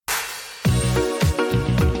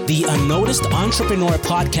The Unnoticed Entrepreneur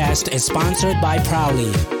podcast is sponsored by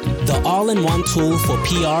Prowly, the all-in-one tool for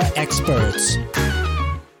PR experts.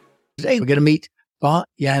 Today we're going to meet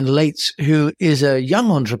Bart-Jan Leyts, who is a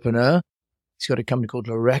young entrepreneur. He's got a company called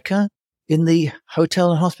Leyts in the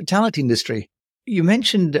hotel and hospitality industry. You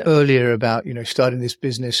mentioned earlier about, starting this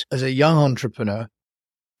business as a young entrepreneur.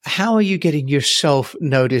 How are you getting yourself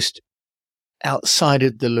noticed outside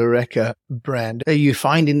of the Leyts brand? Are you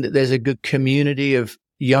finding that there's a good community of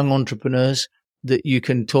young entrepreneurs that you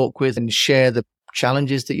can talk with and share the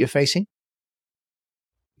challenges that you're facing?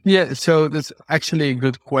 Yeah, so that's actually a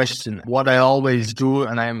good question. What I always do,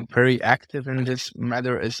 and I'm very active in this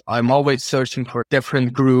matter, is I'm always searching for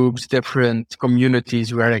different groups, different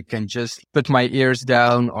communities where I can just put my ears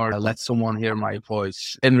down or let someone hear my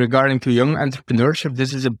voice. And regarding to young entrepreneurship,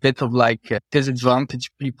 this is a bit of like a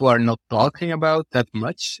disadvantage people are not talking about that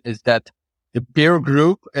much, is that the peer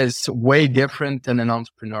group is way different than an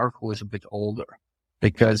entrepreneur who is a bit older.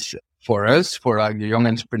 Because for us, for like the young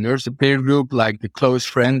entrepreneurs, the peer group, like the close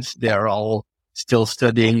friends, they are all still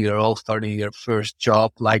studying. They're all starting their first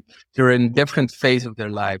job. Like they're in different phase of their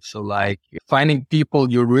life. So like finding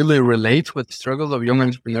people you really relate with the struggles of young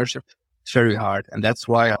entrepreneurship is very hard. And that's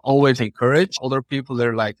why I always encourage other people that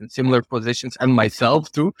are like in similar positions, and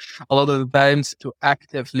myself too, a lot of the times, to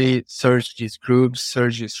actively search these groups,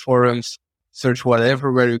 search these forums, search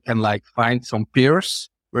whatever where you can like find some peers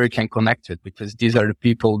where you can connect with, because these are the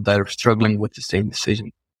people that are struggling with the same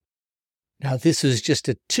decision. Now, this is just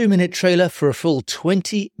a 2-minute trailer for a full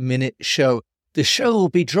 20-minute show. The show will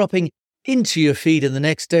be dropping into your feed in the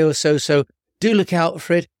next day or so, so do look out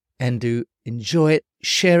for it and do enjoy it,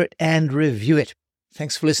 share it, and review it.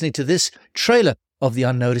 Thanks for listening to this trailer of The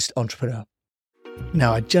Unnoticed Entrepreneur.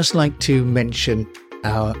 Now, I'd just like to mention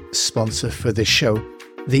our sponsor for this show.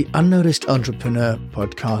 The Unnoticed Entrepreneur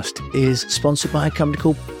podcast is sponsored by a company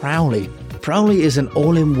called Prowly. Prowly is an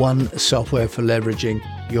all-in-one software for leveraging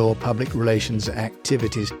your public relations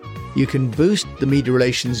activities. You can boost the media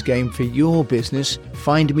relations game for your business,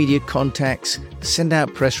 find media contacts, send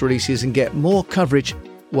out press releases, and get more coverage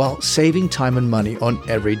while saving time and money on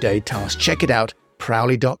everyday tasks. Check it out,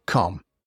 prowly.com.